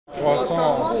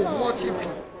300 €, moitié prix.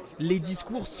 Les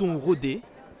discours sont rodés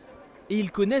et ils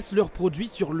connaissent leurs produits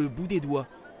sur le bout des doigts.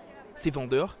 Ces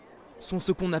vendeurs sont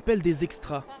ce qu'on appelle des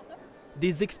extras,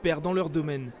 des experts dans leur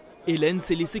domaine. Hélène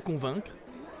s'est laissée convaincre.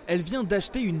 Elle vient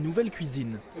d'acheter une nouvelle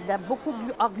cuisine. Il a beaucoup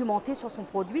argumenté sur son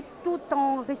produit tout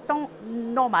en restant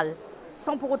normal,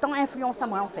 sans pour autant influence à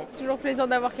moi en fait. Toujours plaisant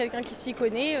d'avoir quelqu'un qui s'y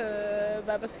connaît,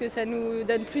 parce que ça nous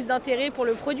donne plus d'intérêt pour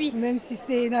le produit. Même si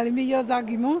c'est dans les meilleurs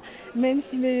arguments, même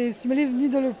si me l'est venu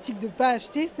dans l'optique de ne pas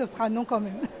acheter, ce sera non quand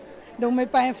même. Donc mais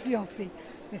pas influencé.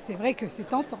 Mais c'est vrai que c'est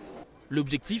tentant.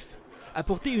 L'objectif ?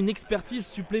 Apporter une expertise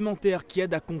supplémentaire qui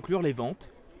aide à conclure les ventes.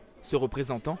 Ce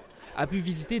représentant a pu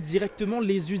visiter directement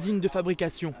les usines de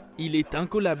fabrication. Il est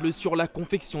incollable sur la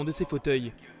confection de ces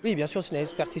fauteuils. Oui, bien sûr, c'est une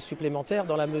expertise supplémentaire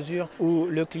dans la mesure où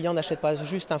le client n'achète pas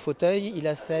juste un fauteuil,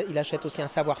 il achète aussi un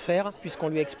savoir-faire puisqu'on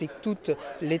lui explique toutes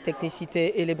les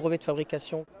technicités et les brevets de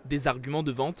fabrication. Des arguments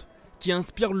de vente qui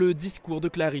inspirent le discours de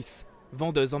Clarisse,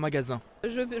 vendeuse en magasin.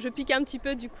 Je pique un petit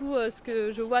peu du coup ce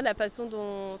que je vois, la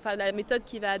méthode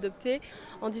qu'il va adopter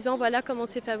en disant voilà comment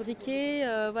c'est fabriqué,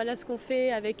 voilà ce qu'on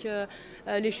fait avec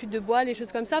les chutes de bois, les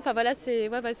choses comme ça. Enfin voilà, c'est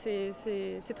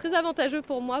très avantageux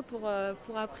pour moi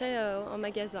pour après en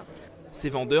magasin. Ces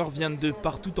vendeurs viennent de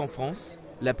partout en France.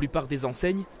 La plupart des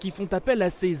enseignes qui font appel à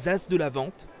ces as de la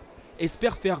vente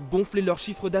espèrent faire gonfler leur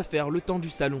chiffre d'affaires le temps du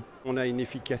salon. On a une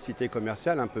efficacité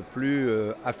commerciale un peu plus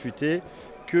affûtée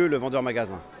que le vendeur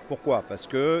magasin. Pourquoi? Parce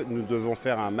que nous devons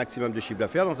faire un maximum de chiffre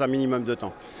d'affaires dans un minimum de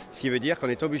temps. Ce qui veut dire qu'on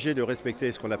est obligé de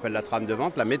respecter ce qu'on appelle la trame de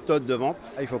vente, la méthode de vente.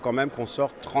 Il faut quand même qu'on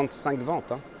sorte 35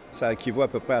 ventes. Ça équivaut à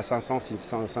peu près à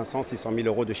 500-600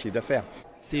 000 € de chiffre d'affaires.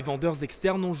 Ces vendeurs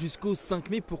externes ont jusqu'au 5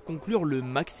 mai pour conclure le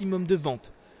maximum de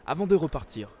ventes avant de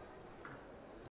repartir.